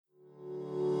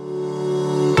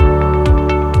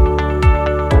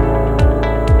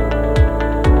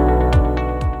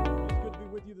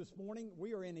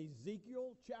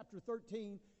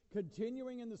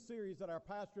continuing in the series that our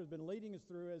pastor has been leading us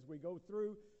through as we go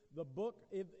through the book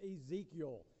of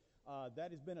Ezekiel.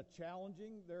 That has been a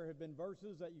challenging. There have been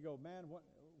verses that you go, man,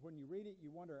 when you read it, you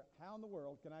wonder, how in the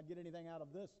world can I get anything out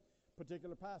of this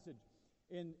particular passage?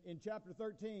 In chapter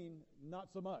 13, not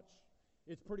so much.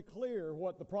 It's pretty clear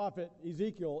what the prophet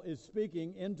Ezekiel is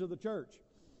speaking into the church.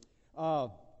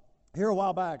 Here a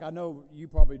while back, I know you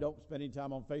probably don't spend any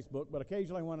time on Facebook, but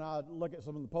occasionally when I look at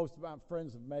some of the posts my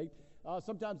friends have made,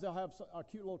 sometimes they'll have a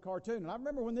cute little cartoon. And I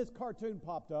remember when this cartoon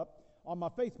popped up on my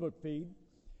Facebook feed,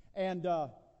 and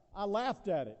I laughed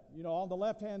at it. You know, on the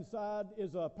left-hand side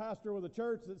is a pastor with a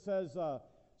church that says,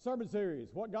 sermon series,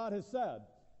 what God has said.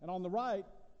 And on the right,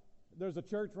 there's a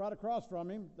church right across from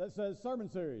him that says sermon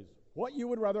series, what you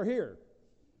would rather hear.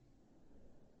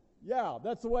 Yeah,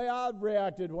 that's the way I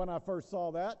reacted when I first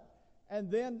saw that. And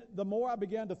then the more I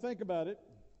began to think about it,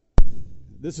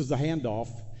 this is the handoff.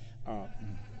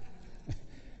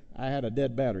 I had a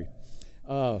dead battery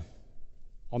on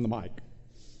the mic.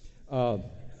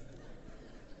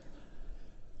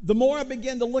 The more I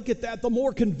began to look at that, the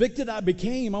more convicted I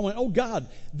became. I went, oh God,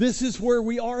 this is where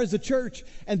we are as a church.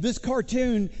 And this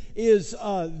cartoon is,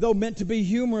 though meant to be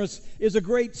humorous, is a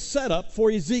great setup for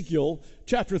Ezekiel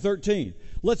chapter 13.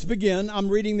 Let's begin. I'm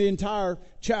reading the entire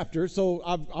chapter, so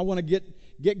I want to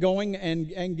get going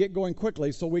and get going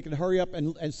quickly so we can hurry up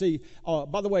and see.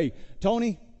 By the way,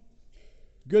 Tony,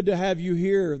 good to have you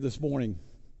here this morning,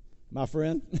 my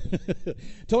friend.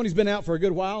 Tony's been out for a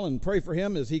good while, and pray for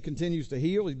him as he continues to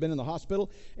heal. He's been in the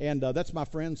hospital, and that's my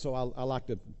friend, so I like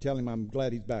to tell him I'm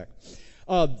glad he's back.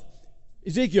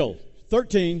 Ezekiel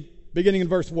 13, beginning in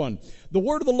verse 1. The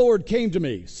word of the Lord came to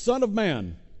me, Son of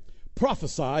man,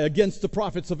 prophesy against the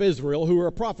prophets of Israel who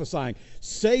are prophesying.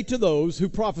 Say to those who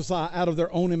prophesy out of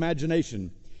their own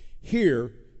imagination,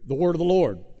 hear the word of the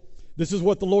Lord. This is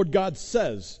what the Lord God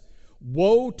says.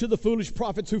 Woe to the foolish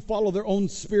prophets who follow their own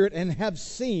spirit and have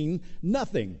seen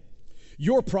nothing.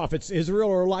 Your prophets,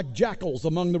 Israel, are like jackals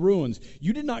among the ruins.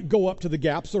 You did not go up to the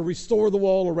gaps or restore the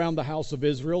wall around the house of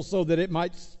Israel so that it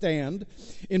might stand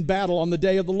in battle on the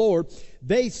day of the Lord.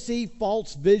 They see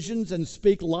false visions and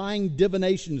speak lying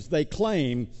divinations. They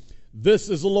claim, this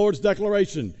is the Lord's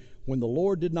declaration, when the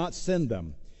Lord did not send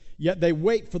them. Yet they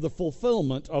wait for the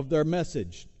fulfillment of their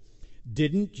message.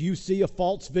 Didn't you see a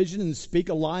false vision and speak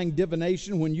a lying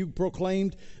divination when you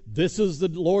proclaimed, this is the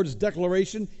Lord's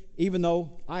declaration, even though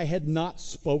I had not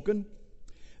spoken?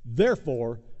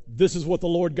 Therefore, this is what the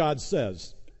Lord God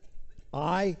says.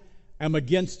 I am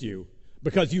against you,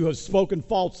 because you have spoken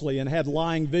falsely and had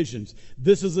lying visions.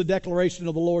 This is the declaration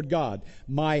of the Lord God.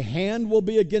 My hand will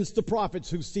be against the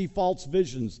prophets who see false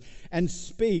visions and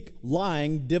speak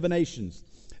lying divinations.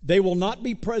 They will not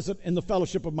be present in the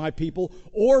fellowship of my people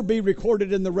or be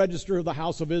recorded in the register of the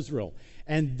house of Israel.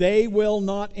 And they will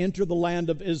not enter the land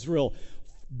of Israel.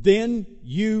 Then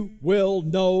you will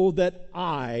know that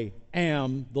I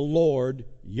am the Lord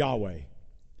Yahweh.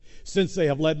 Since they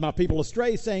have led my people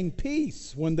astray, saying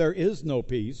peace when there is no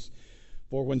peace.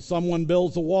 For when someone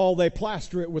builds a wall, they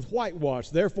plaster it with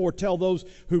whitewash. Therefore tell those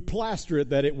who plaster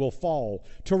it that it will fall.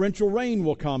 Torrential rain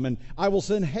will come, and I will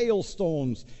send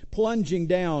hailstones plunging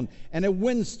down, and a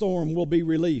windstorm will be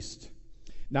released.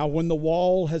 Now when the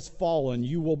wall has fallen,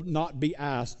 you will not be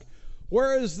asked,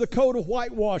 where is the coat of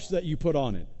whitewash that you put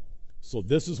on it? So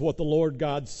this is what the Lord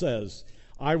God says.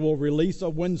 I will release a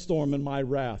windstorm in my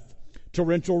wrath.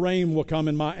 Torrential rain will come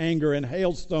in my anger, and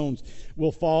hailstones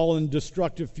will fall in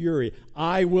destructive fury.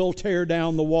 I will tear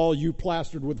down the wall you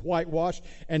plastered with whitewash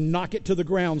and knock it to the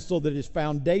ground so that its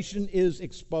foundation is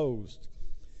exposed.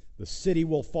 The city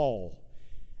will fall,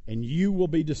 and you will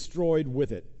be destroyed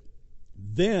with it.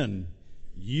 Then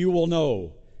you will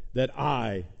know that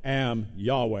I am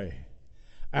Yahweh.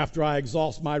 After I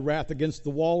exhaust my wrath against the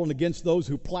wall and against those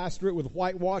who plaster it with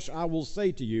whitewash, I will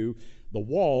say to you, the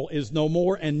wall is no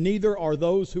more, and neither are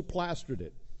those who plastered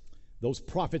it. Those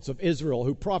prophets of Israel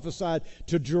who prophesied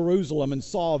to Jerusalem and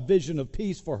saw a vision of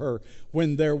peace for her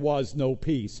when there was no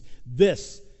peace.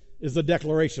 This is the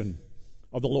declaration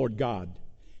of the Lord God.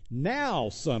 Now,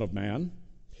 Son of man,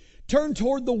 turn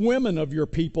toward the women of your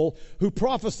people who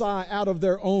prophesy out of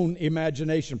their own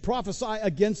imagination. Prophesy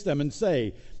against them and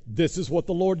say, this is what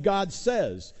the Lord God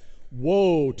says.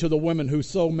 Woe to the women who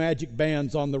sew magic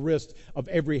bands on the wrist of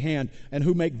every hand and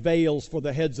who make veils for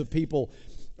the heads of people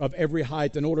of every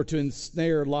height in order to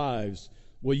ensnare lives.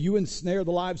 Will you ensnare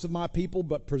the lives of my people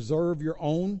but preserve your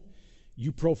own?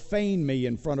 You profane me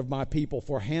in front of my people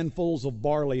for handfuls of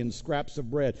barley and scraps of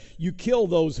bread. You kill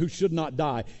those who should not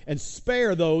die and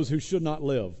spare those who should not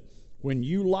live when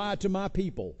you lie to my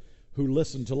people who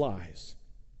listen to lies.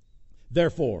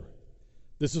 Therefore,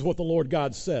 This is what the Lord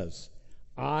God says.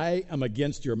 I am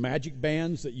against your magic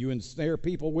bands that you ensnare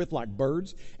people with like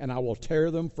birds, and I will tear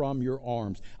them from your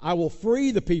arms. I will free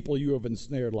the people you have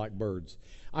ensnared like birds.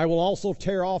 I will also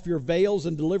tear off your veils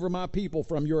and deliver my people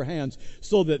from your hands,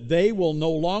 so that they will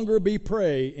no longer be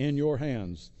prey in your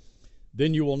hands.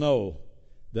 Then you will know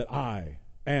that I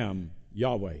am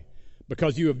Yahweh.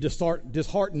 Because you have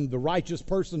disheartened the righteous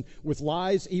person with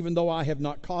lies, even though I have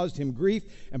not caused him grief,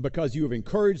 and because you have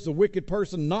encouraged the wicked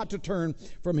person not to turn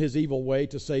from his evil way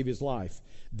to save his life.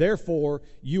 Therefore,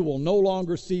 you will no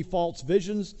longer see false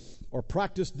visions or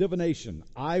practice divination.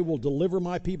 I will deliver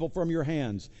my people from your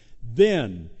hands.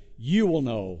 Then you will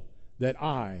know that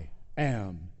I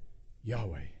am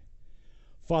Yahweh.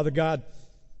 Father God,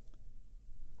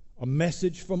 a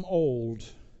message from old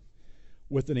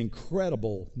with an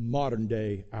incredible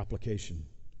modern-day application.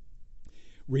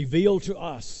 Reveal to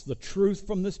us the truth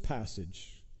from this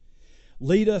passage.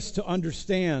 Lead us to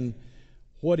understand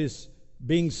what is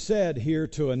being said here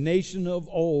to a nation of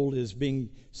old is being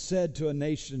said to a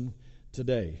nation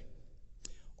today.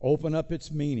 Open up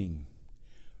its meaning.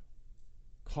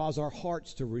 Cause our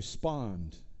hearts to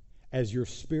respond as your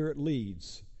Spirit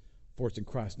leads. For it's in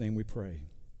Christ's name we pray.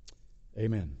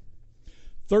 Amen.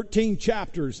 13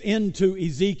 chapters into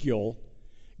Ezekiel,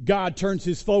 God turns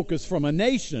his focus from a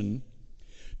nation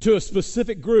to a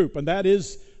specific group, and that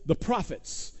is the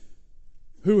prophets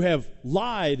who have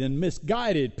lied and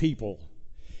misguided people.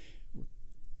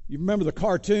 You remember the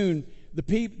cartoon,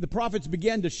 the prophets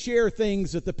began to share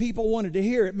things that the people wanted to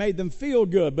hear. It made them feel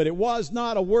good, but it was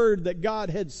not a word that God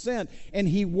had sent, and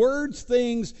he words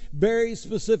things very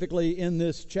specifically in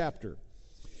this chapter.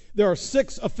 There are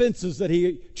 6 offenses that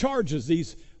he charges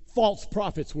these false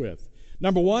prophets with.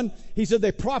 Number 1, he said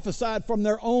they prophesied from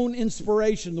their own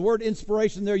inspiration. The word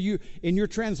inspiration there, in your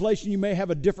translation, you may have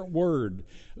a different word.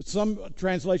 Some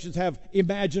translations have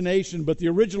imagination, but the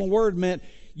original word meant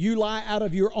you lie out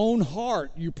of your own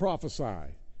heart, you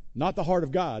prophesy. Not the heart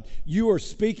of God. You are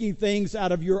speaking things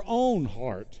out of your own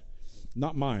heart,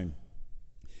 not mine.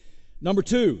 Number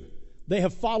 2, they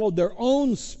have followed their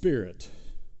own spirit.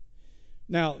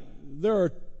 Now, there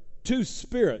are 2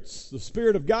 spirits, the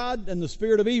Spirit of God and the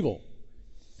Spirit of evil.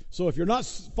 So if you're not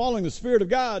following the Spirit of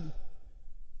God,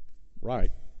 right.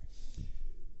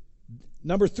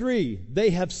 Number 3, they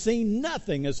have seen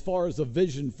nothing as far as a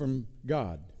vision from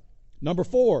God. Number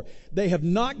 4, they have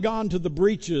not gone to the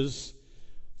breaches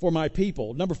for my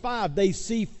people. Number 5, they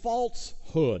see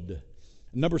falsehood.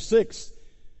 Number 6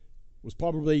 was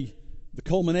probably the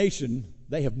culmination,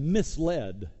 they have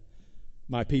misled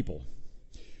my people.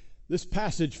 This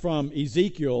passage from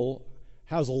Ezekiel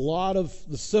has a lot of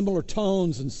the similar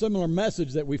tones and similar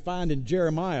message that we find in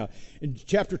Jeremiah. In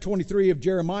chapter 23 of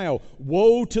Jeremiah,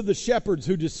 woe to the shepherds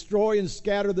who destroy and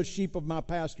scatter the sheep of my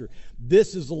pasture.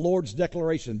 This is the Lord's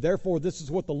declaration. Therefore, this is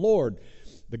what the Lord,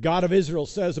 the God of Israel,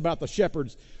 says about the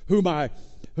shepherds who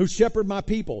shepherd my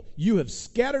people. You have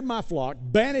scattered my flock,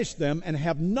 banished them, and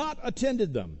have not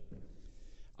attended them.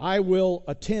 I will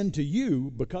attend to you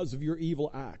because of your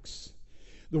evil acts.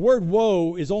 The word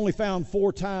woe is only found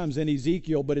 4 times in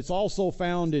Ezekiel, but it's also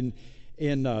found in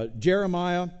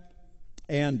Jeremiah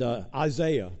and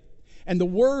Isaiah. And the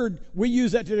word, we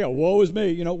use that today, woe is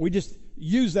me. We just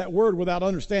use that word without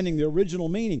understanding the original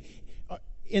meaning.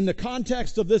 In the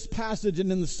context of this passage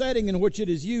and in the setting in which it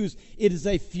is used, it is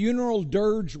a funeral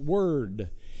dirge word.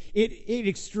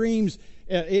 It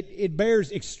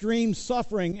bears extreme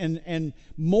suffering and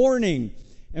mourning.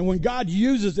 And when God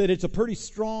uses it, it's a pretty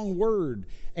strong word.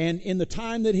 And in the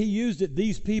time that he used it,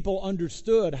 these people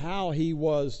understood how he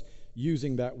was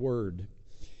using that word.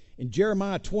 In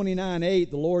Jeremiah 29:8,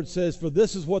 the Lord says, for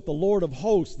this is what the Lord of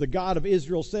hosts, the God of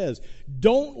Israel, says.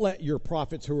 Don't let your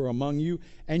prophets who are among you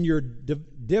and your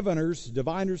diviners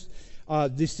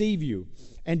deceive you.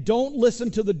 And don't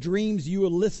listen to the dreams you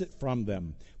elicit from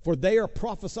them, for they are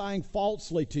prophesying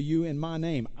falsely to you in my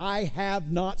name. I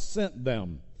have not sent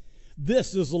them.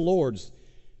 This is the Lord's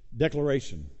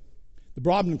declaration. The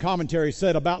Brobden commentary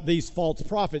said about these false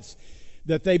prophets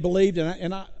that they believed,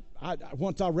 and I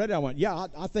once I read it, I went, yeah,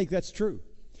 I think that's true.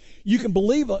 You can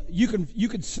you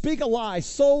can speak a lie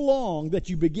so long that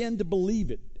you begin to believe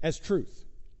it as truth.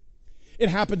 It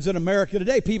happens in America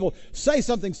today. People say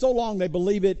something so long they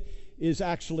believe it is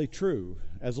actually true.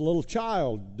 As a little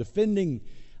child,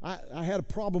 I had a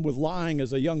problem with lying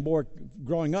as a young boy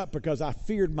growing up because I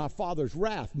feared my father's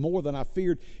wrath more than I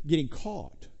feared getting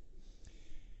caught.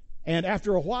 And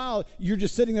after a while, you're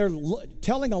just sitting there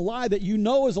telling a lie that you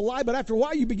know is a lie, but after a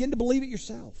while, you begin to believe it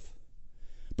yourself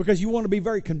because you want to be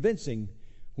very convincing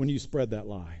when you spread that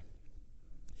lie.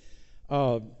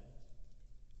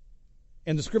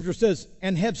 And the scripture says,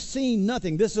 and have seen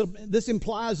nothing. This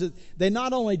implies that they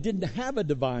not only didn't have a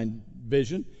divine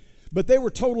vision, but they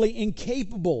were totally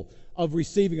incapable of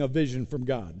receiving a vision from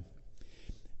God.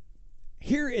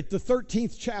 Here at the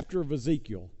 13th chapter of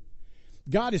Ezekiel,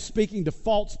 God is speaking to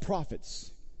false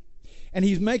prophets. And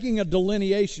he's making a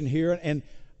delineation here. And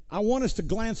I want us to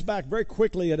glance back very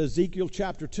quickly at Ezekiel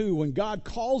chapter 2 when God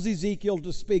calls Ezekiel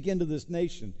to speak into this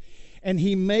nation. And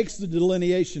he makes the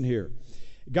delineation here.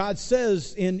 God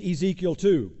says in Ezekiel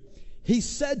 2, he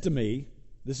said to me,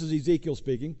 this is Ezekiel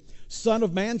speaking, Son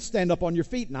of man, stand up on your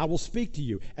feet, and I will speak to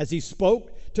you. As he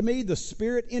spoke to me, the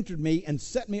Spirit entered me and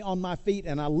set me on my feet,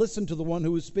 and I listened to the one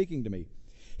who was speaking to me.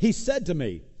 He said to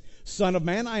me, Son of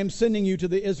man, I am sending you to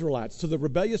the Israelites, to the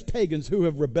rebellious pagans who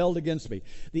have rebelled against me.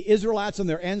 The Israelites and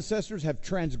their ancestors have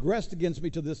transgressed against me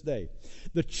to this day.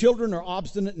 The children are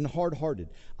obstinate and hard-hearted.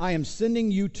 I am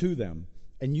sending you to them,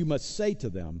 and you must say to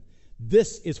them,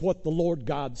 this is what the Lord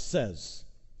God says.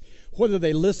 Whether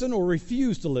they listen or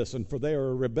refuse to listen, for they are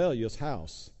a rebellious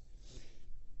house.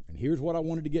 And here's what I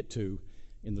wanted to get to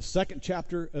in the 2nd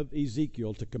chapter of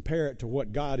Ezekiel to compare it to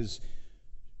what God is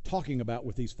talking about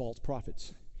with these false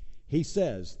prophets. He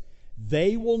says,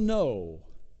 they will know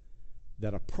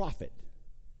that a prophet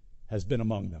has been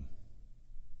among them.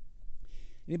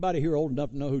 Anybody here old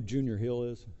enough to know who Junior Hill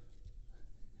is?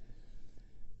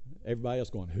 Everybody else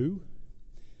going, who?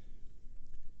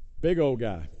 Big old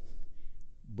guy.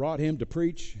 Brought him to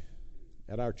preach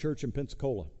at our church in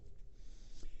Pensacola.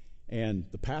 And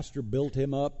the pastor built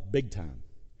him up big time.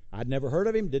 I'd never heard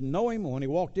of him, didn't know him. When he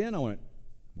walked in, I went,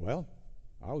 well,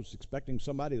 I was expecting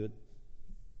somebody that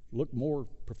looked more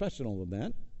professional than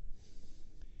that.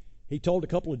 He told a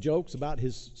couple of jokes about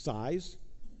his size.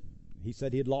 He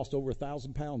said he had lost over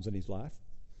 1,000 pounds in his life.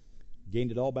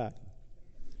 Gained it all back.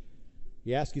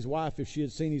 He asked his wife if she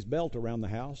had seen his belt around the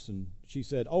house, and she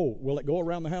said, oh, will it go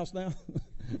around the house now?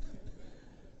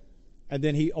 And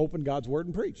then he opened God's Word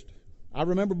and preached. I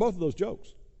remember both of those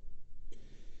jokes.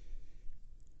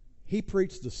 He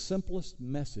preached the simplest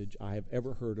message I have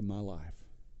ever heard in my life.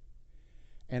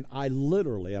 And I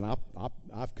literally, and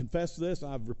I've confessed this,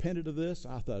 I've repented of this,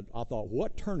 I thought,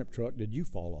 what turnip truck did you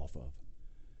fall off of?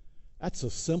 That's the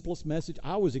simplest message.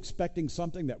 I was expecting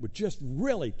something that would just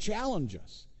really challenge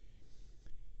us.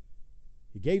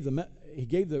 He gave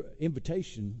the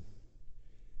invitation.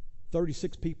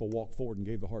 36 people walked forward and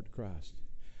gave their heart to Christ.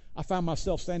 I found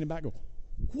myself standing back going,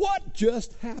 what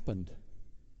just happened?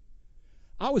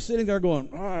 I was sitting there going,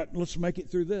 all right, let's make it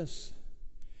through this.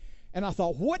 And I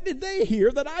thought, what did they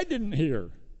hear that I didn't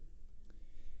hear?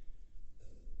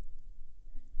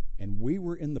 And we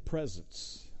were in the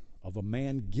presence of a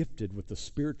man gifted with the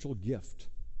spiritual gift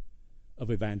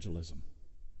of evangelism.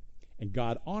 And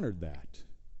God honored that.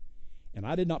 And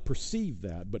I did not perceive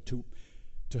that, but to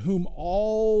whom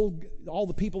all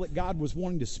the people that God was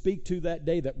wanting to speak to that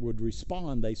day that would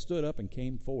respond, they stood up and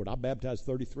came forward. I baptized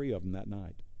 33 of them that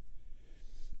night.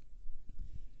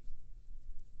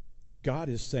 God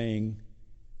is saying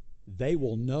they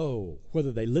will know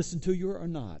whether they listen to you or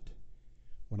not.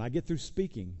 When I get through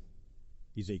speaking,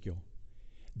 Ezekiel,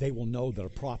 they will know that a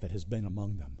prophet has been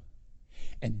among them.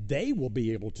 And they will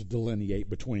be able to delineate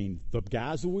between the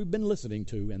guys that we've been listening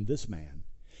to and this man.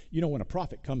 You know, when a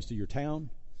prophet comes to your town,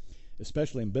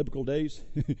 especially in biblical days,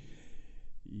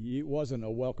 it wasn't a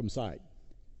welcome sight.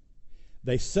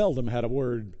 They seldom had a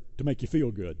word to make you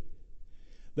feel good.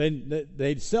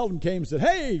 They seldom came and said,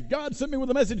 hey, God sent me with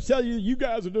a message to tell you, you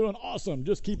guys are doing awesome.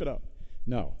 Just keep it up.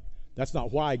 No, that's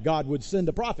not why God would send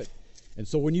a prophet. And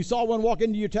so when you saw one walk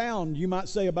into your town, you might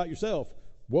say about yourself,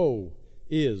 woe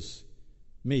is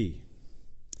me.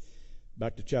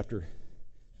 Back to chapter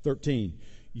 13.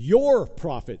 Your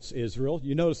prophets, Israel.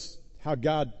 You notice how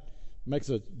God makes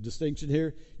a distinction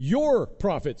here. Your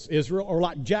prophets, Israel, are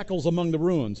like jackals among the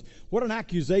ruins. What an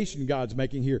accusation God's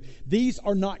making here. These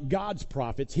are not God's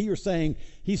prophets. He's saying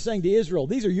to Israel,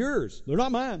 these are yours. They're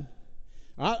not mine.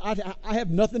 I have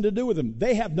nothing to do with them.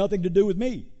 They have nothing to do with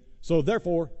me. So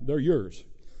therefore, they're yours.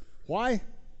 Why?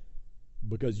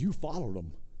 Because you followed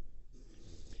them.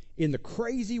 In the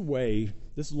crazy way,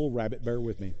 this is a little rabbit, bear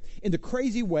with me. In the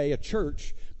crazy way a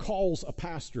church calls a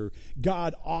pastor,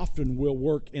 God often will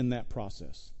work in that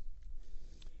process.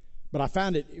 But I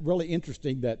found it really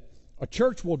interesting that a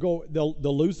church will go, they'll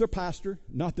lose their pastor,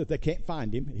 not that they can't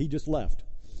find him, he just left.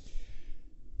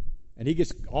 And he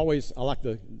gets always, I like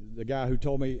the guy who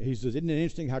told me, he says, isn't it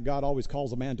interesting how God always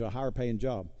calls a man to a higher paying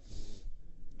job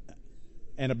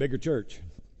and a bigger church?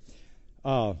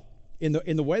 In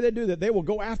the way they do that, they will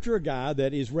go after a guy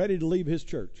that is ready to leave his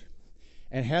church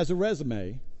and has a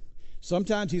resume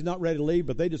Sometimes he's not ready to leave,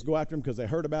 but they just go after him because they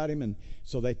heard about him, and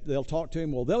so they'll talk to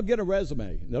him. Well, they'll get a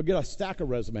resume. They'll get a stack of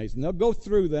resumes, and they'll go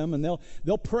through them, and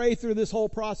they'll pray through this whole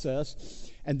process,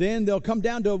 and then they'll come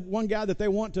down to one guy that they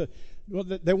want to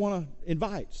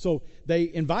invite. So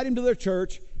they invite him to their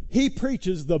church. He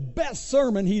preaches the best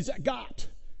sermon he's got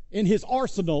in his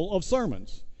arsenal of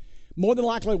sermons. More than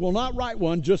likely will not write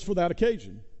one just for that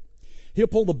occasion. He'll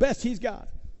pull the best he's got.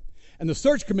 And the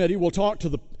search committee will talk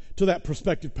to that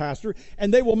prospective pastor,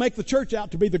 and they will make the church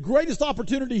out to be the greatest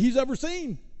opportunity he's ever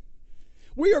seen.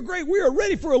 We are great. We are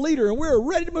ready for a leader, and we are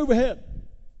ready to move ahead,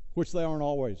 which they aren't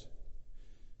always.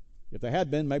 If they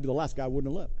had been, maybe the last guy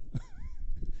wouldn't have left.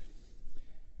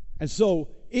 And so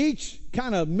each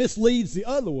kind of misleads the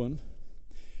other one,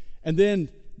 and then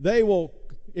they will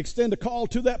extend a call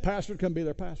to that pastor to come be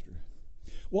their pastor.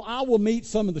 Well, I will meet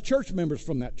some of the church members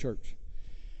from that church.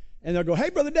 And they'll go, "Hey,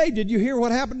 Brother Dave, did you hear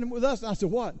what happened with us?" And I said,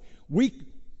 "What?"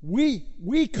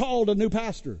 We called a new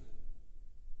pastor.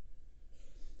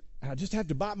 And I just have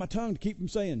to bite my tongue to keep from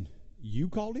saying, "You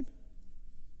called him?"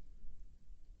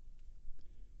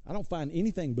 I don't find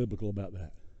anything biblical about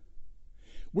that.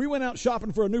 We went out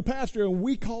shopping for a new pastor, and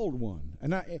we called one.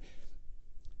 And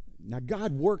now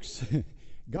God works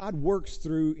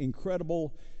through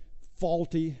incredible,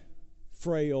 faulty,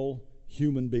 frail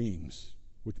human beings,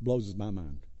 which blows my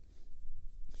mind.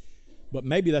 But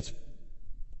maybe that's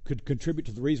could contribute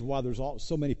to the reason why there's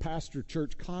so many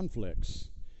pastor-church conflicts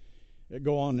that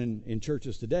go on in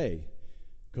churches today,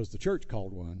 because the church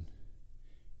called one.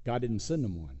 God didn't send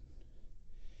them one.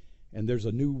 And there's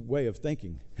a new way of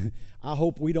thinking. I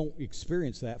hope we don't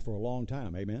experience that for a long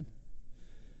time, amen?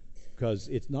 Because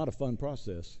it's not a fun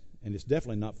process, and it's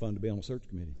definitely not fun to be on a search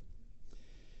committee.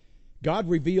 God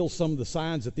reveals some of the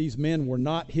signs that these men were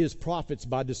not his prophets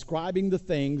by describing the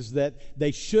things that they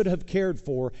should have cared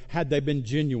for had they been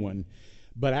genuine,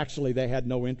 but actually they had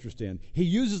no interest in. He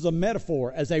uses a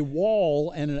metaphor as a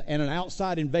wall and an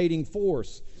outside invading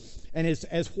force, and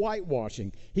as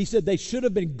whitewashing. He said they should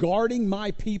have been guarding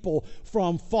my people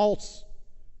from false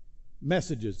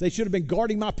messages. They should have been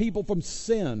guarding my people from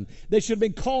sin. They should have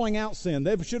been calling out sin.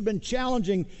 They should have been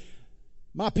challenging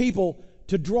my people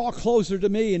to draw closer to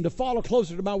me and to follow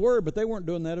closer to my word, but they weren't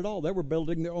doing that at all. They were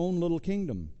building their own little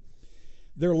kingdom.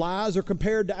 Their lies are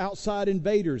compared to outside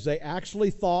invaders.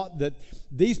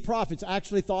 These prophets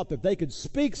actually thought that they could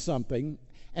speak something,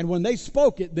 and when they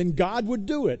spoke it, then God would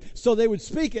do it. So they would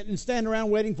speak it and stand around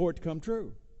waiting for it to come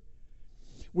true.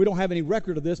 We don't have any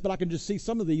record of this, but I can just see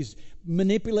some of these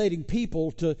manipulating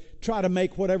people to try to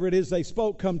make whatever it is they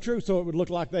spoke come true so it would look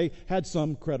like they had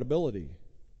some credibility.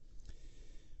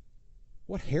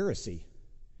 What heresy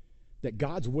that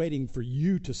God's waiting for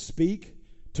you to speak,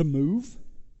 to move.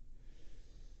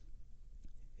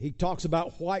 He talks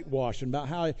about whitewash and about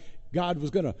how God was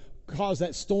going to cause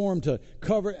that storm to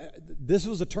cover. This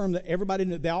was a term that everybody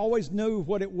knew. They always knew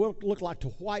what it looked like to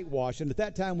whitewash. And at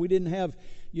that time, we didn't have,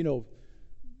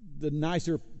 the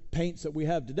nicer paints that we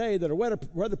have today that are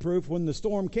weatherproof. When the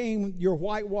storm came, your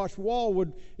whitewashed wall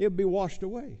would be washed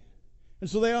away. And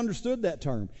so they understood that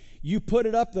term. You put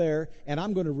it up there, and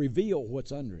I'm going to reveal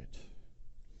what's under it.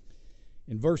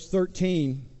 In verse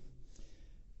 13,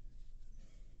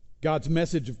 God's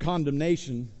message of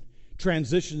condemnation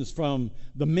transitions from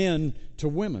the men to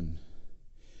women.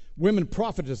 Women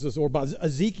prophetesses, or by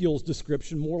Ezekiel's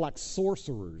description, more like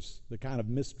sorcerers, the kind of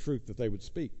mistruth that they would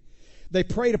speak. They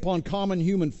preyed upon common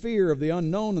human fear of the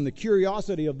unknown and the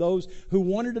curiosity of those who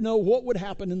wanted to know what would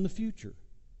happen in the future.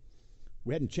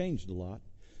 We hadn't changed a lot.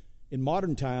 In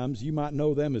modern times, you might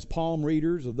know them as palm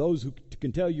readers, or those who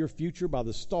can tell your future by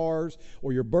the stars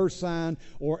or your birth sign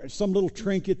or some little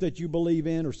trinket that you believe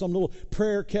in or some little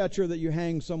prayer catcher that you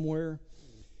hang somewhere.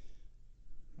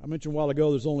 I mentioned a while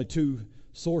ago there's only two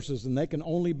sources, and they can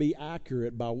only be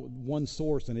accurate by one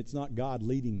source, and it's not God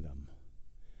leading them.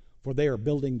 For they are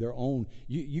building their own.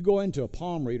 You go into a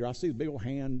palm reader, I see the big old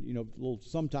hand,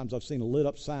 sometimes I've seen a lit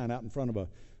up sign out in front of a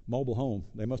mobile home.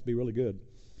 They must be really good.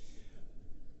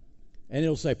 And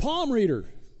it'll say, palm reader.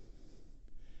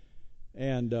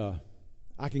 And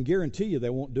I can guarantee you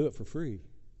they won't do it for free.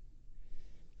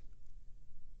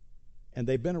 And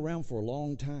they've been around for a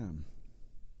long time.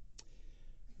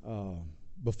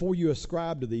 Before you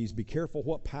ascribe to these, be careful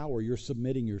what power you're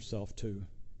submitting yourself to.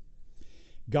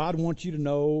 God wants you to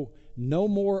know no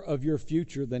more of your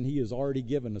future than He has already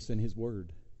given us in His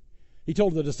Word. He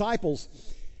told the disciples,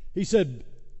 He said,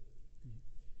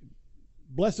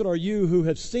 "Blessed are you who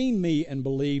have seen me and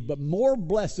believed, but more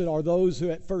blessed are those who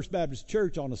at First Baptist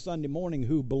Church on a Sunday morning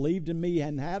who believed in me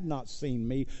and have not seen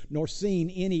me, nor seen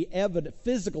any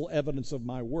physical evidence of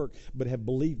my work, but have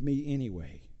believed me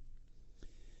anyway."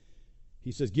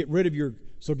 He says, get rid of your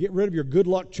good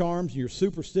luck charms, your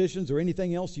superstitions, or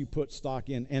anything else you put stock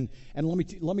in. And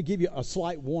let me give you a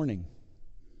slight warning.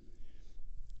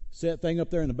 See that thing up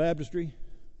there in the baptistry?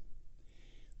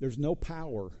 There's no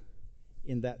power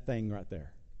in that thing right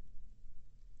there.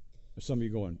 Some of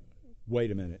you going,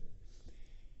 wait a minute.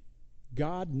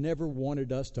 God never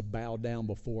wanted us to bow down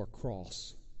before a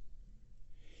cross.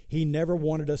 He never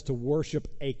wanted us to worship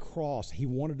a cross. He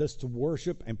wanted us to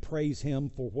worship and praise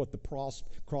Him for what the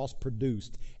cross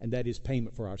produced, and that is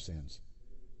payment for our sins.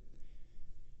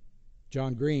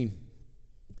 John Green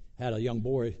had a young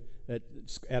boy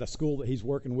at a school that he's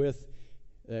working with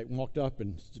that walked up,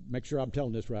 and make sure I'm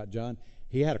telling this right, John.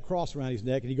 He had a cross around his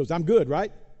neck, and he goes, I'm good,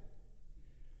 right?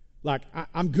 Like,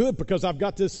 I'm good because I've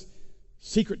got this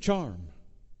secret charm.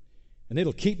 And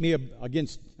it'll keep me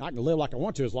against, I can live like I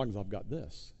want to as long as I've got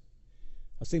this.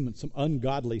 I've seen some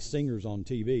ungodly singers on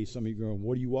TV. Some of you are going,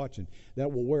 what are you watching?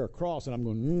 That will wear a cross. And I'm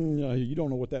going, you don't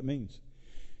know what that means.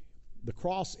 The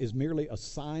cross is merely a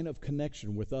sign of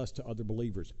connection with us to other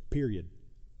believers, period.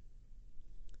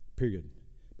 Period.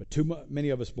 But too many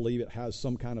of us believe it has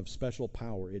some kind of special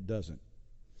power. It doesn't.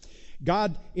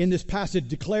 God, in this passage,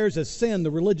 declares as sin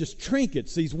the religious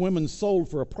trinkets these women sold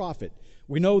for a profit.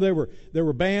 We know there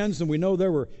were bands, and we know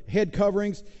there were head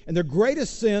coverings. And their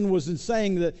greatest sin was in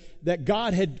saying that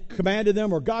God had commanded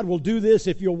them, or God will do this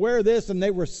if you'll wear this, and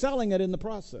they were selling it in the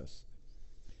process.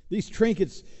 These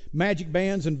trinkets, magic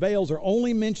bands, and veils are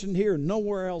only mentioned here,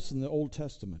 nowhere else in the Old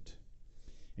Testament.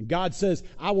 And God says,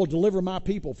 I will deliver my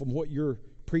people from what you're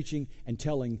preaching and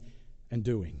telling and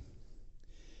doing.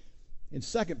 In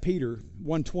 2 Peter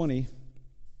 1:20,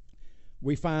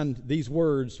 we find these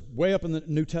words way up in the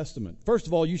New Testament. First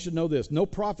of all, you should know this. No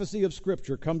prophecy of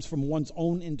Scripture comes from one's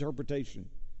own interpretation,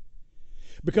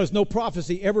 because no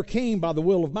prophecy ever came by the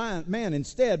will of man.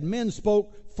 Instead, men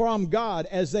spoke from God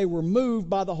as they were moved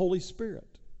by the Holy Spirit.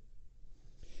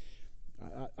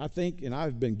 I think, and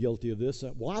I've been guilty of this,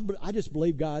 I just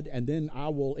believe God, and then I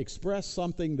will express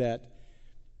something that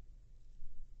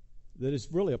is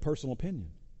really a personal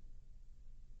opinion.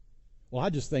 Well, I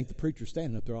just think the preacher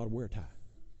standing up there ought to wear a tie.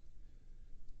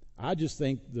 I just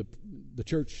think the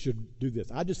church should do this.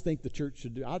 I just think the church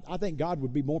should do. I think God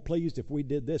would be more pleased if we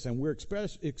did this. And we're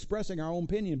expressing our own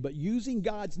opinion, but using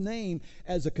God's name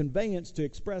as a conveyance to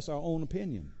express our own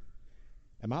opinion.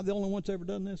 Am I the only one that's ever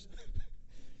done this?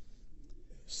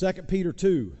 2 Peter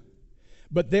 2.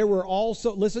 But there were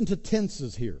also, listen to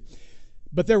tenses here.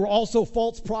 But there were also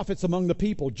false prophets among the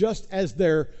people, just as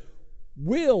there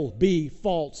will be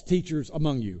false teachers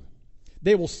among you.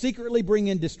 They will secretly bring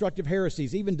in destructive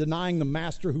heresies, even denying the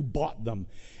master who bought them,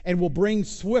 and will bring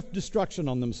swift destruction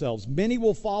on themselves. Many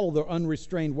will follow their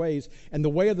unrestrained ways, and the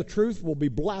way of the truth will be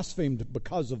blasphemed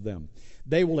because of them.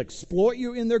 They will exploit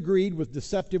you in their greed with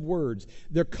deceptive words.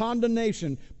 Their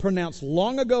condemnation pronounced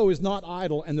long ago is not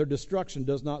idle, and their destruction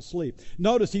does not sleep.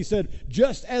 Notice he said,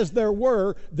 just as there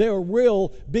were, there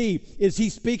will be. Is he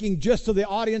speaking just to the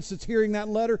audience that's hearing that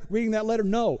letter, reading that letter?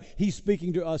 No, he's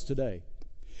speaking to us today.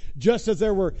 Just as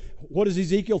there were, what does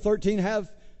Ezekiel 13 have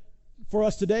for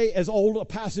us today? As old a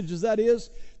passage as that is,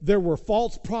 there were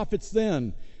false prophets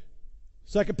then.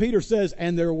 2 Peter says,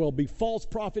 and there will be false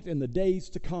prophet in the days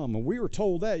to come. And we were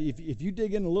told that if you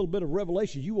dig in a little bit of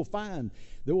Revelation, you will find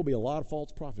there will be a lot of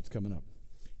false prophets coming up.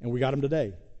 And we got them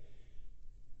today.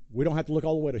 We don't have to look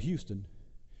all the way to Houston.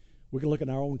 We can look in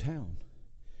our own town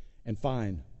and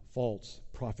find false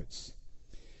prophets.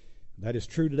 That is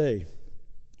true today.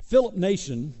 Philip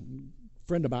Nation, a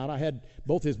friend of mine, I had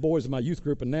both his boys in my youth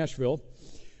group in Nashville,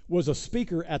 was a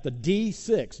speaker at the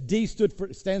D6. D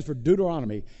stands for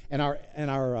Deuteronomy. And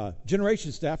our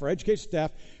generation staff, our education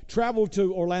staff, traveled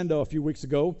to Orlando a few weeks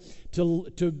ago to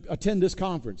attend this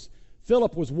conference.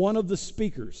 Philip was one of the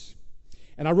speakers.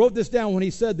 And I wrote this down when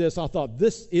he said this. I thought,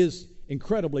 this is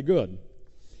incredibly good.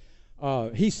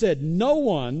 He said, no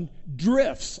one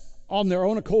drifts on their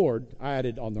own accord. I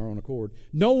added on their own accord.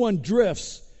 No one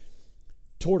drifts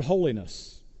toward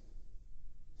holiness.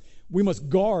 We must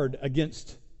guard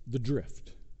against the drift.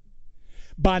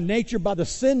 By nature, by the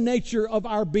sin nature of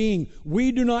our being,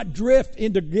 we do not drift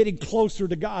into getting closer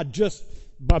to God just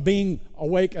by being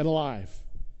awake and alive.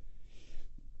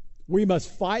 We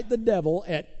must fight the devil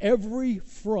at every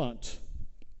front.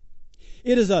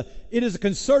 It is a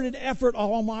concerted effort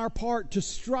on our part to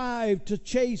strive to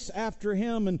chase after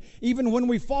Him. And even when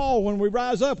we fall, when we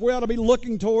rise up, we ought to be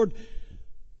looking toward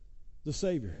the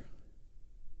Savior,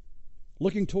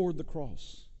 looking toward the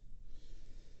cross.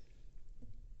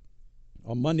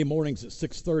 On Monday mornings at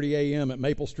 6:30 a.m. at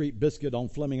Maple Street Biscuit on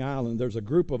Fleming Island, there's a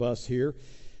group of us here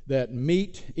that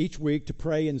meet each week to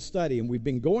pray and study. And we've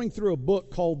been going through a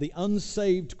book called The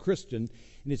Unsaved Christian,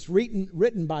 and it's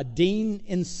written by Dean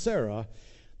Inserra,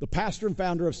 the pastor and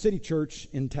founder of City Church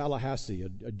in Tallahassee,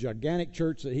 a gigantic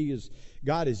church that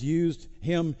God has used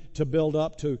him to build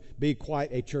up to be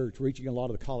quite a church, reaching a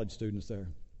lot of the college students there.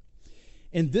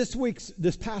 In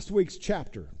this past week's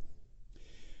chapter,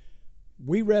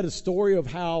 we read a story of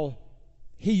how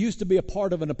he used to be a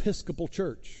part of an Episcopal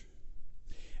church.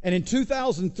 And in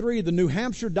 2003, the New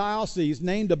Hampshire diocese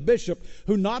named a bishop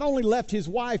who not only left his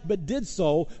wife, but did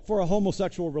so for a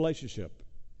homosexual relationship.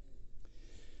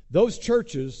 Those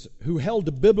churches who held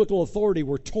to biblical authority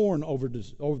were torn over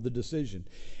the decision.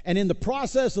 And in the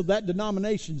process of that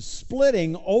denomination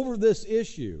splitting over this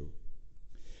issue,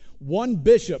 one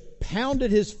bishop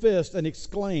pounded his fist and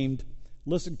exclaimed,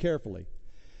 listen carefully,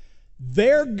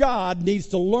 "Their God needs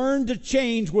to learn to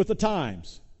change with the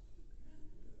times."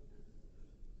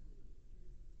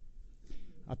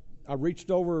 I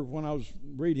reached over when I was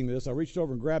reading this, I reached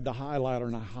over and grabbed a highlighter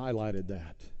and I highlighted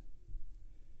that.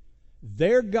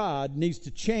 Their God needs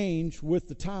to change with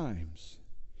the times.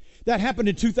 That happened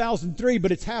in 2003,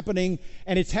 but it's happening,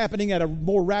 and it's happening at a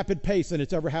more rapid pace than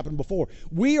it's ever happened before.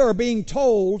 We are being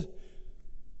told,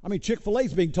 Chick-fil-A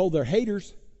is being told they're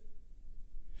haters.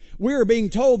 We are being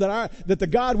told that the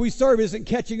God we serve isn't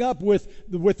catching up with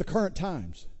the current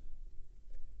times.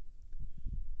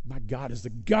 My God is the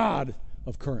God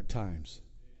of current times,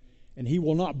 and He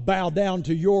will not bow down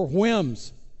to your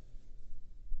whims.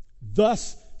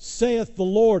 Thus saith the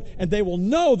Lord, and they will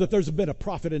know that there's been a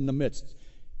prophet in the midst.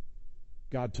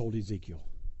 God told Ezekiel,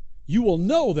 you will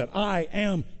know that I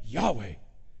am Yahweh.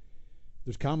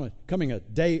 There's coming a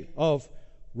day of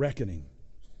reckoning.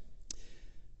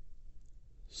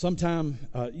 Sometime,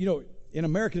 in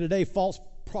America today, false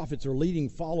prophets are leading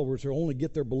followers who only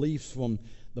get their beliefs from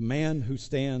the man who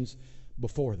stands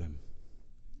before them.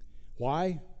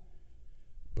 Why?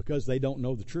 Because they don't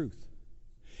know the truth.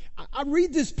 I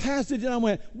read this passage and I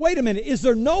went, wait a minute, is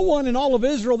there no one in all of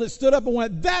Israel that stood up and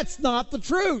went, that's not the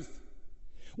truth?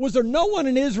 Was there no one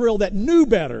in Israel that knew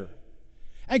better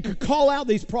and could call out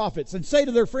these prophets and say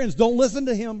to their friends, don't listen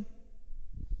to him?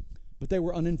 But they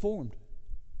were uninformed.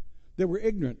 They were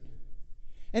ignorant.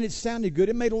 And it sounded good.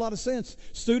 It made a lot of sense.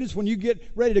 Students, when you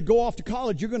get ready to go off to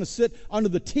college, you're going to sit under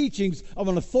the teachings of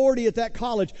an authority at that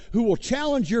college who will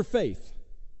challenge your faith.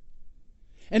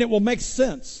 And it will make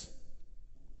sense.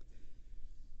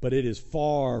 But it is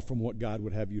far from what God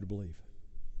would have you to believe.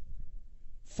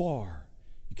 Far.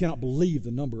 You cannot believe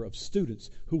the number of students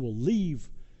who will leave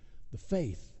the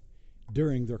faith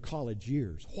during their college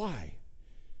years. Why?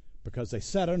 Because they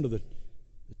sat under the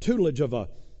tutelage of an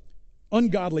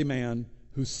ungodly man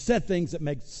who said things that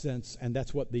make sense, and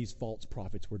that's what these false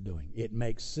prophets were doing. It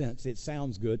makes sense. It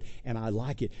sounds good, and I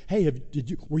like it. Hey, did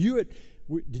you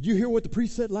hear what the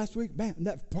priest said last week? Man,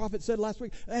 that prophet said last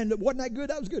week, and wasn't that good?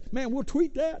 That was good. Man, we'll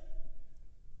tweet that.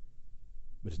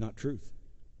 But it's not truth.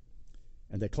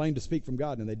 And they claimed to speak from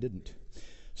God, and they didn't.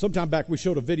 Sometime back, we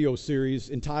showed a video series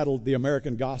entitled The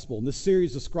American Gospel. And this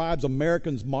series describes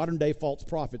Americans' modern-day false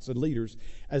prophets and leaders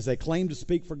as they claim to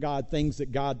speak for God things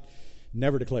that God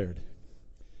never declared.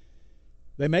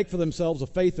 They make for themselves a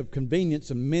faith of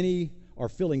convenience, and many are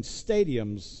filling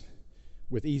stadiums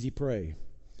with easy prey.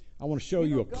 I want to show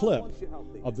you a clip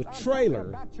of the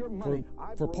trailer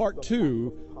for part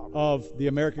 2 of The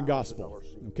American Gospel.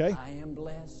 Okay? I am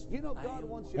blessed.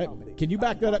 Hey, can you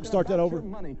back that up and start that over?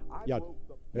 Yeah,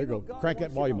 there you go. Crank that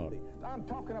volume up. I'm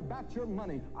talking about your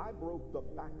money. I broke the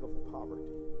back of poverty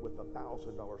with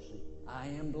 $1,000 seed. I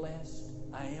am blessed.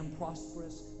 I am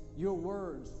prosperous. Your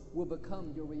words will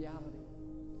become your reality.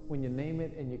 When you name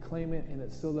it and you claim it and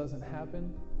it still doesn't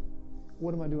happen,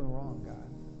 what am I doing wrong, God?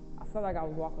 I felt like I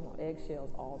was walking on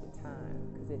eggshells all the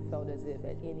time because it felt as if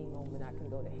at any moment I can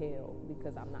go to hell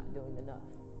because I'm not doing enough.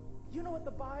 You know what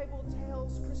the Bible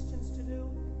tells Christians to do?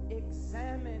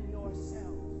 Examine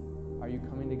yourself. Are you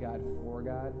coming to God for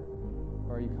God,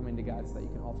 or are you coming to God so that you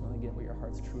can ultimately get what your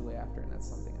heart's truly after, and that's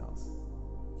something else?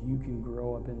 You can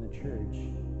grow up in the church,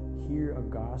 hear a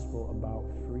gospel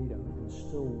about freedom, and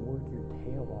still work your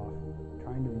tail off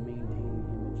trying to maintain the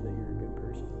image that you're a good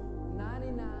person.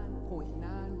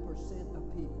 99.9% of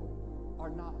people are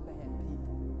not bad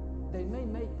people. They may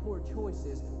make poor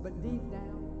choices, but deep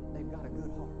down, they've got a good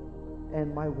heart.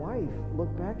 And my wife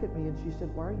looked back at me and she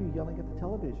said, why are you yelling at the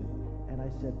television? And I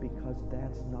said, because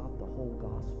that's not the whole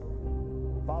gospel.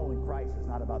 Following Christ is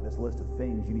not about this list of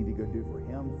things you need to go do for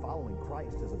him. Following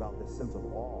Christ is about this sense of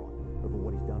awe over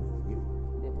what he's done for you.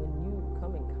 That when you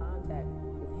come in contact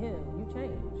with him, you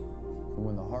change.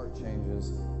 When the heart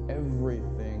changes,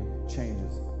 everything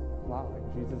changes. wow, like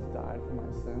Jesus died for my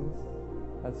sins?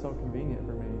 That's so convenient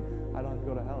for me. I don't have to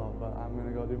go to hell, but I'm going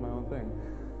to go do my own thing,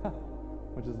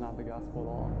 which is not the gospel at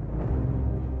all.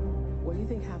 What do you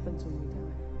think happens when we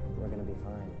die? We're going to be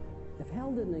fine. If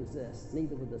hell didn't exist,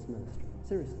 neither would this ministry.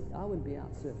 Seriously, I would be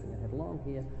out surfing. I'd have long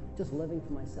here, just living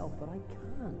for myself, but I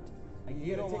can't.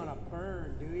 You don't want to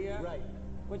burn, do you? Right.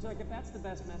 Which, like, if that's the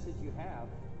best message you have,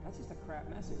 that's just a crap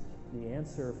message. The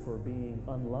answer for being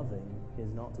unloving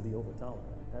is not to be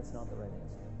over-tolerant. That's not the right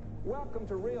answer. Welcome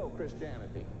to real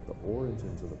Christianity. The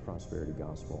origins of the prosperity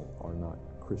gospel are not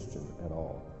Christian at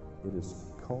all. It is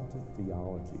cultic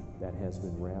theology that has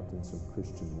been wrapped in some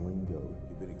Christian lingo.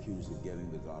 You've been accused of getting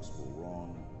the gospel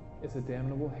wrong. It's a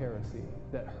damnable heresy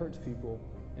that hurts people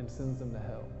and sends them to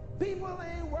hell. People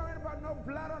ain't worrying about no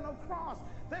blood on no cross.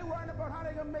 They're worrying about how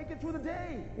they're going to make it through the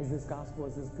day. Is this gospel,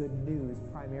 is this good news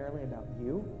primarily about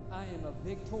you? I am a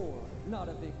victor, not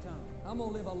a victim. I'm going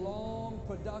to live a long,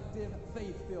 productive,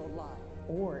 faith-filled life.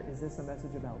 Or is this a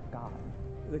message about God?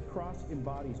 The cross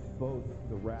embodies both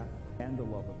the wrath and the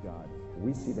love of God.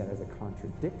 We see that as a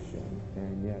contradiction,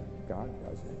 and yet God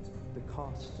doesn't. The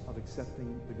cost of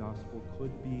accepting the gospel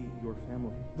could be your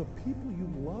family. The people you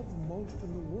love most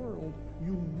in the world,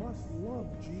 you must love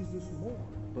Jesus more.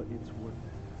 But it's worth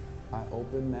it. I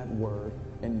opened that word,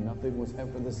 and nothing was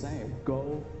ever the same.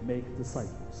 Go make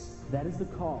disciples. That is the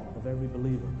call of every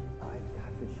believer. I've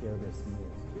got to share this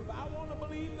news. If I want to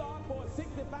believe God for a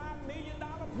 $65 million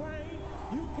plane,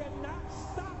 you cannot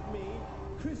stop me.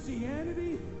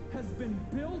 Christianity has been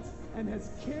built and has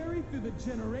carried through the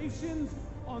generations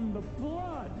on the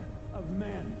blood of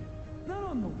men, not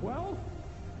on the wealth.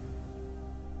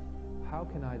 How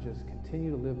can I just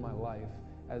continue to live my life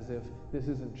as if this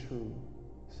isn't true?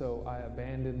 So I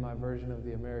abandoned my version of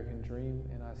the American dream,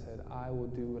 and I said, I will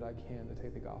do what I can to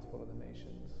take the gospel to the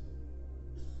nations.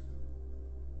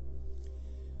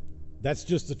 That's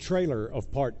just the trailer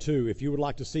of part 2. If you would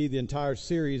like to see the entire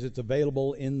series, it's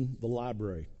available in the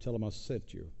library. Tell them I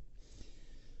sent you.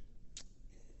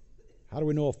 How do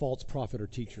we know a false prophet or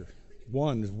teacher?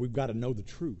 One is we've got to know the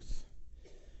truth.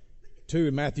 2,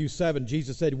 in Matthew 7,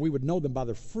 Jesus said we would know them by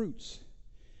their fruits.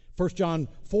 1 John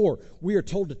 4, we are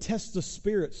told to test the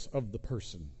spirits of the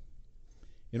person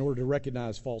in order to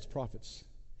recognize false prophets.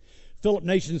 Philip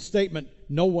Nation's statement,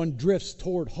 no one drifts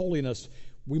toward holiness.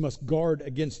 We must guard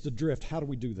against the drift. How do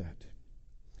we do that?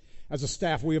 As a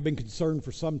staff, we have been concerned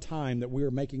for some time that we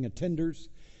are making attenders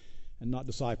and not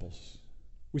disciples.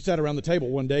 We sat around the table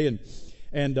one day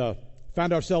and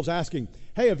found ourselves asking,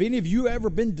 hey, have any of you ever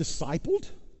been discipled?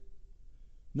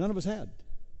 None of us had.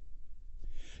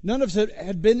 None of us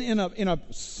had been in a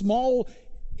small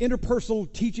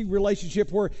interpersonal teaching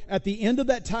relationship where at the end of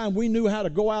that time we knew how to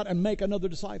go out and make another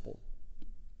disciple.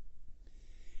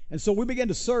 And so we began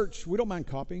to search. We don't mind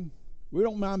copying. We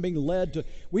don't mind being led to.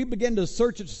 We began to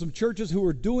search at some churches who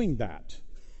were doing that.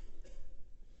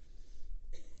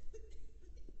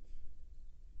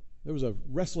 There was a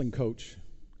wrestling coach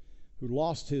who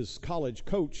lost his college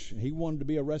coach. He wanted to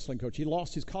be a wrestling coach. He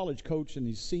lost his college coach in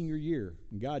his senior year,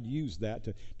 and God used that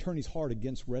to turn his heart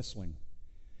against wrestling.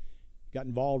 Got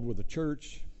involved with a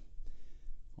church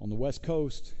on the West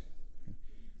Coast.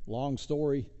 Long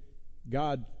story.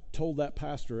 God told that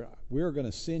pastor, we're going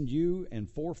to send you and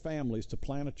 4 families to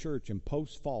plant a church in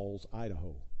Post Falls,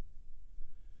 Idaho.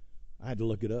 I had to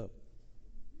look it up.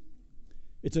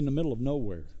 It's in the middle of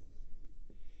nowhere.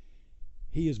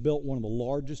 He has built one of the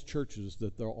largest churches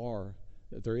that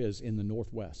there is in the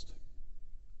Northwest.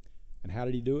 And how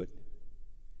did he do it?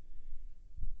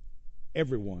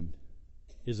 Everyone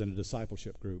is in a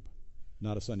discipleship group,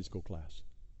 not a Sunday school class.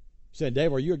 You said,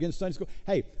 Dave, are you against Sunday school?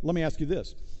 Hey, let me ask you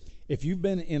this. If you've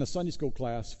been in a Sunday school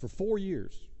class for 4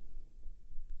 years,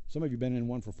 some of you have been in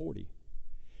one for 40,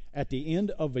 at the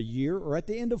end of a year or at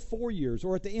the end of 4 years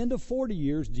or at the end of 40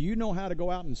 years, do you know how to go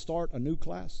out and start a new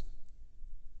class?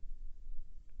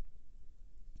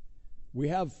 We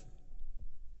have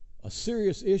a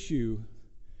serious issue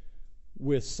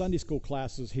with Sunday school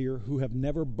classes here who have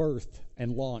never birthed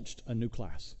and launched a new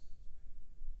class.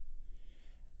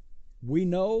 We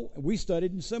know, we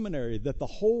studied in seminary, that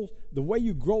the way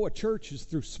you grow a church is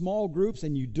through small groups,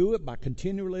 and you do it by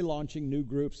continually launching new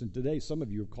groups. And today, some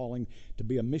of you are calling to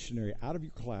be a missionary out of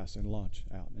your class and launch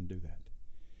out and do that.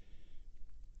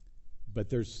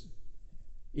 But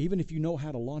even if you know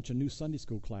how to launch a new Sunday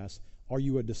school class, are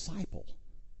you a disciple?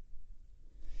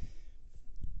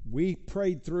 We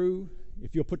prayed through,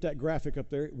 if you'll put that graphic up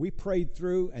there, we prayed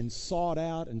through and sought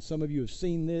out, and some of you have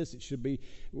seen this, it should be,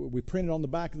 we printed on the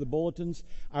back of the bulletins,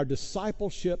 our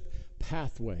discipleship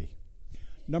pathway.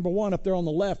 Number 1 up there on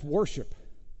the left, worship.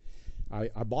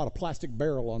 I bought a plastic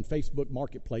barrel on Facebook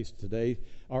Marketplace today,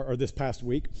 or this past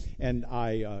week, and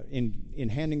I, in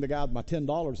handing the guy my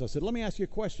 $10, I said, let me ask you a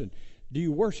question. Do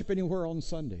you worship anywhere on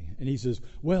Sunday? And he says,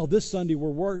 well, this Sunday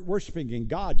we're worshiping in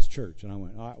God's church. And I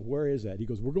went, all right, where is that? He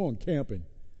goes, we're going camping.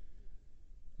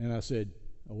 And I said,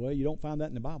 oh, well, you don't find that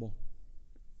in the Bible.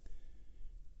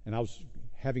 And I was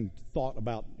having thought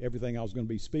about everything I was going to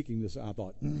be speaking this, I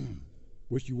thought,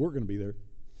 wish you were going to be there.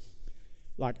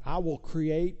 Like, I will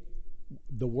create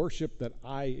the worship that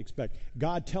I expect.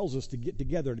 God tells us to get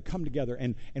together, to come together,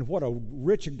 and what a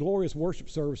rich and glorious worship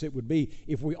service it would be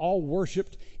if we all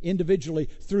worshiped individually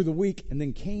through the week and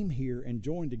then came here and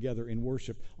joined together in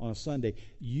worship on a Sunday.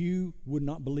 You would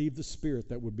not believe the spirit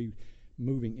that would be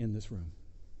moving in this room.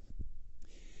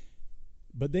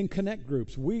 But then connect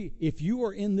groups. If you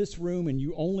are in this room and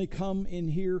you only come in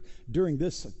here during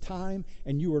this time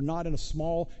and you are not in a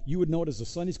small, you would know it as a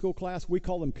Sunday school class. We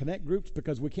call them connect groups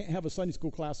because we can't have a Sunday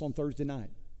school class on Thursday night.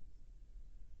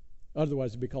 Otherwise,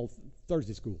 it'd be called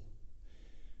Thursday school.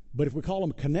 But if we call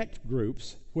them connect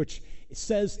groups, which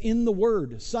says in the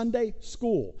word Sunday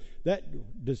school,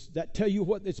 does that tell you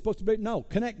what it's supposed to be? No,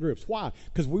 connect groups. Why?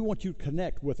 Because we want you to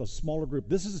connect with a smaller group.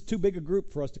 This is too big a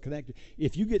group for us to connect.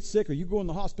 If you get sick or you go in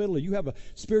the hospital or you have a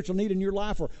spiritual need in your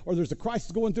life or there's a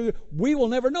crisis going through, we will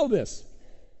never know this.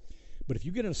 But if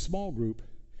you get in a small group,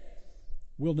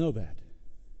 we'll know that.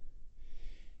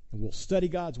 And we'll study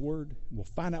God's word. We'll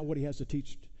find out what he has to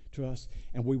teach to us,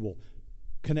 and we will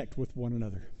connect with one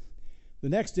another. The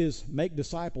next is make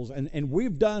disciples, and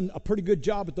we've done a pretty good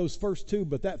job at those first two,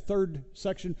 but that third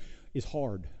section is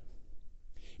hard.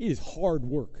 It is hard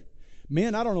work.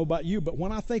 Men, I don't know about you, but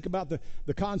when I think about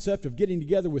the concept of getting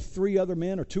together with 3 other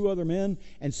men or 2 other men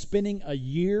and spending a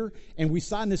year, and we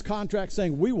sign this contract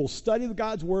saying we will study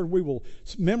God's word, we will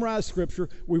memorize scripture,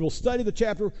 we will study the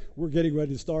chapter we're getting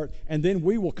ready to start, and then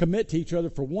we will commit to each other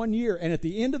for 1 year, and at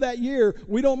the end of that year,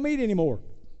 we don't meet anymore.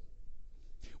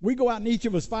 We go out and each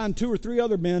of us find 2 or 3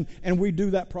 other men, and we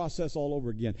do that process all over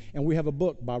again. And we have a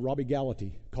book by Robbie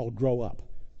Gallaty called Grow Up.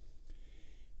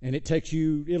 And it'll take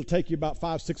you about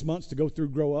 5-6 months to go through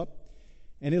Grow Up.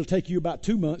 And it'll take you about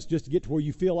 2 months just to get to where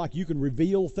you feel like you can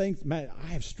reveal things. Man, I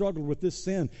have struggled with this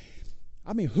sin.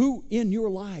 I mean, who in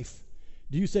your life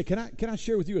do you say, can I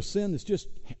share with you a sin that's just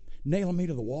nailing me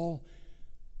to the wall?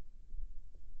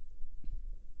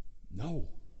 No.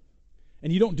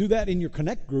 And you don't do that in your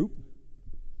connect group.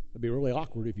 It'd be really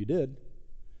awkward if you did.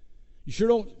 You sure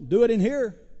don't do it in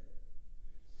here.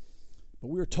 But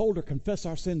we are told to confess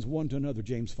our sins one to another,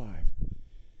 James 5.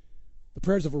 The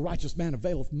prayers of a righteous man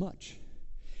availeth much.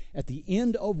 At the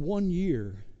end of 1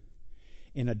 year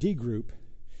in a D group,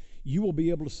 you will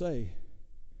be able to say,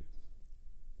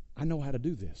 I know how to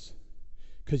do this,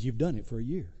 because you've done it for a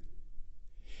year.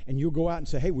 And you'll go out and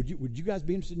say, hey, would you guys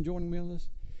be interested in joining me on this?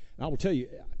 And I will tell you,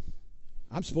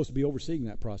 I'm supposed to be overseeing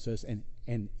that process,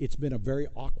 and it's been a very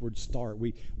awkward start.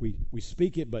 We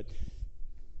speak it, but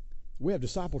we have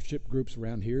discipleship groups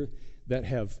around here that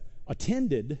have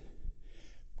attended.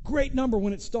 Great number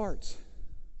when it starts.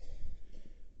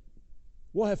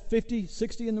 We'll have 50,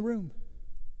 60 in the room.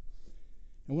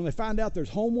 And when they find out there's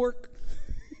homework,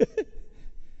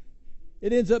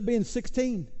 it ends up being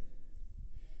 16.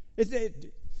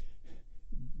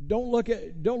 Don't look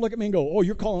at me and go, oh,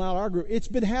 you're calling out our group. It's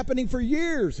been happening for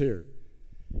years here.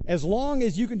 As long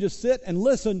as you can just sit and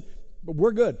listen,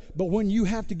 we're good. But when you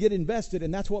have to get invested,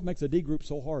 and that's what makes a D group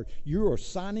so hard, you are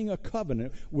signing a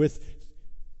covenant with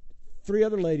 3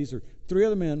 other ladies or 3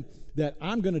 other men that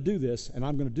I'm going to do this, and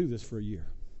I'm going to do this for a year.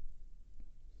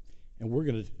 And we're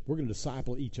going to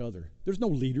disciple each other. There's no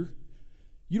leader.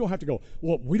 You don't have to go,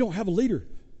 well, we don't have a leader.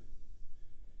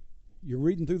 You're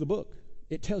reading through the book.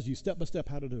 It tells you step by step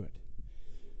how to do it.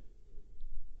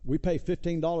 We pay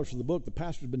 $15 for the book. The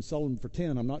pastor's been selling them for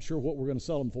 $10. I'm not sure what we're going to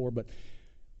sell them for, but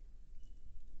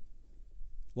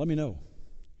let me know.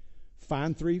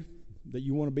 Find 3 that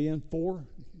you want to be in. 4.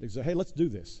 They say, hey, let's do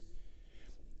this.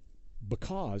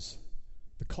 Because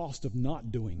the cost of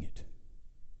not doing it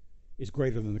is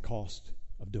greater than the cost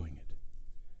of doing it.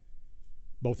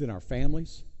 Both in our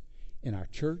families, in our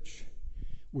church,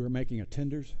 we're making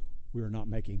attenders. We are not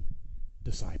making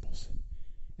disciples.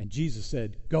 And Jesus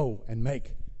said, go and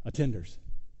make attenders.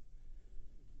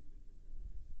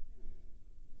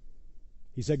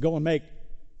 He said, go and make.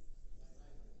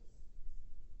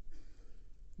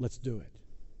 Let's do it.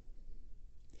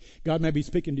 God may be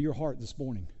speaking to your heart this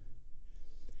morning.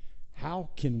 How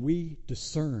can we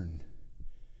discern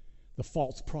the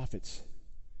false prophets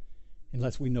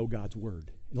unless we know God's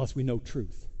word, unless we know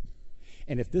truth?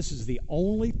 And if this is the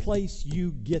only place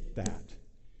you get that,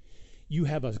 you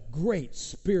have a great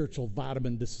spiritual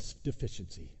vitamin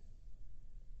deficiency.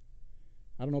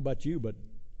 I don't know about you, but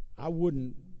I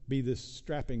wouldn't be this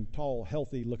strapping, tall,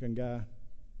 healthy-looking guy.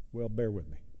 Well, bear with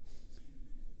me.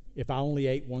 If I only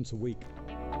ate once a week.